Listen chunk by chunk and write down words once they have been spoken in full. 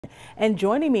And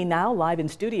joining me now live in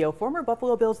studio, former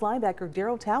Buffalo Bills linebacker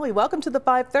Darryl Talley. Welcome to the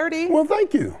 5:30. Well,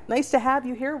 thank you. Nice to have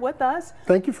you here with us.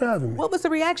 Thank you for having me. What was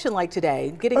the reaction like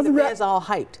today, getting the fans all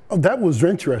hyped? Oh, that was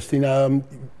interesting.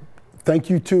 Thank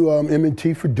you to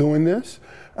M&T for doing this.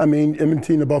 I mean,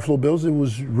 M&T and the Buffalo Bills, it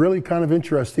was really kind of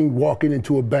interesting walking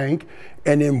into a bank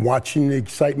and then watching the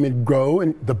excitement grow.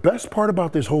 And the best part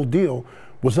about this whole deal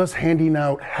was us handing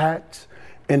out hats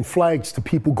and flags to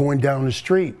people going down the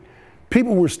street.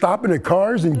 People were stopping their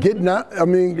cars and getting out. I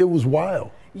mean, it was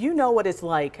wild. You know what it's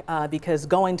like because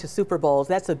going to Super Bowls,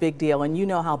 that's a big deal. And you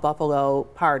know how Buffalo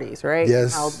parties, right?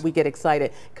 Yes. How we get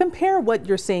excited. Compare what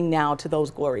you're seeing now to those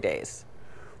glory days.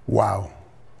 Wow.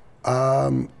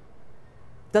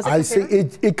 Does it compare? I see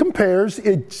it compares.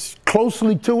 It's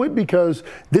closely to it because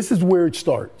this is where it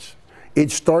starts.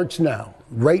 It starts now.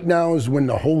 Right now is when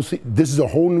this is a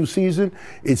whole new season.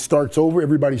 It starts over.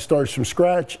 Everybody starts from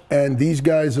scratch. And these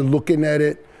guys are looking at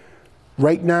it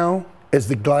right now as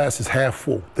the glass is half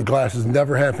full. The glass is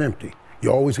never half empty.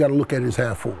 You always got to look at it as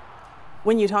half full.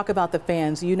 When you talk about the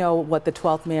fans, you know what the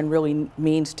 12th man really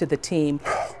means to the team.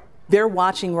 They're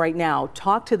watching right now.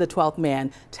 Talk to the 12th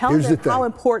man. Tell them how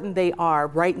important they are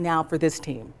right now for this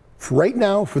team. Right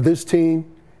now, for this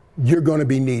team, you're going to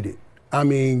be needed. I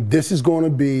mean, this is going to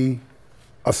be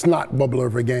a snot bubbler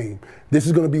of a game. This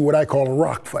is going to be what I call a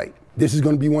rock fight. This is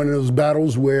going to be one of those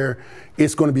battles where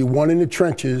it's going to be one in the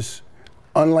trenches.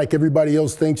 Unlike everybody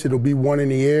else thinks it'll be one in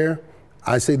the air,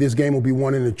 I say this game will be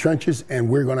one in the trenches, and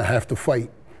we're going to have to fight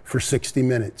for 60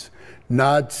 minutes.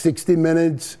 Not 60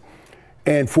 minutes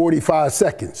and 45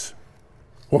 seconds,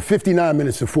 or 59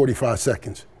 minutes and 45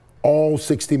 seconds. All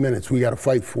 60 minutes we got to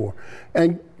fight for.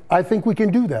 And I think we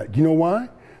can do that. You know why?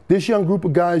 This young group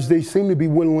of guys, they seem to be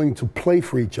willing to play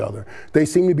for each other. They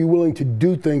seem to be willing to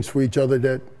do things for each other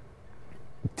that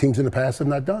teams in the past have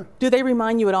not done. Do they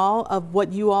remind you at all of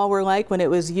what you all were like when it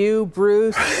was you,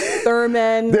 Bruce,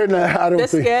 Thurman,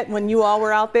 Biscuit, when you all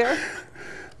were out there?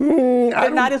 They're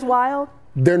not as wild?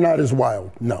 They're not as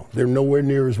wild, no. They're nowhere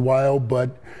near as wild,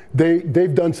 but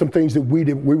they've done some things that we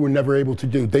were never able to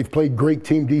do. They've played great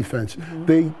team defense.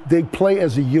 They play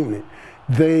as a unit.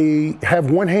 They have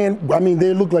one hand, I mean,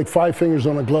 they look like 5 fingers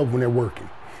on a glove when they're working,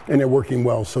 and they're working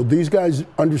well. So these guys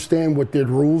understand what their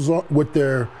rules are, what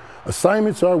their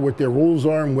assignments are, what their rules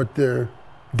are, and what their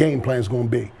game plan is going to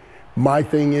be. My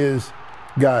thing is,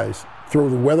 guys, throw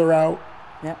the weather out.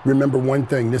 Yep. Remember one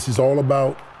thing, this is all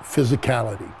about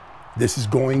physicality. This is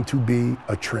going to be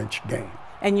a trench game.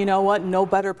 And you know what? No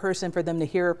better person for them to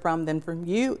hear it from than from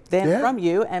you,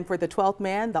 and for the 12th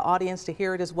man, the audience to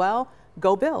hear it as well.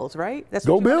 Go Bills, right? That's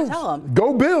what you want to tell them.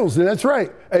 Go Bills, and that's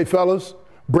right. Hey, fellas,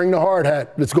 bring the hard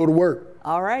hat. Let's go to work.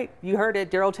 All right. You heard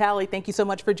it. Darryl Talley, thank you so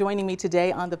much for joining me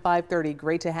today on the 5:30.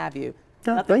 Great to have you.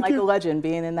 Nothing like a legend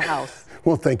being in the house.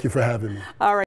 Well, thank you for having me. All right.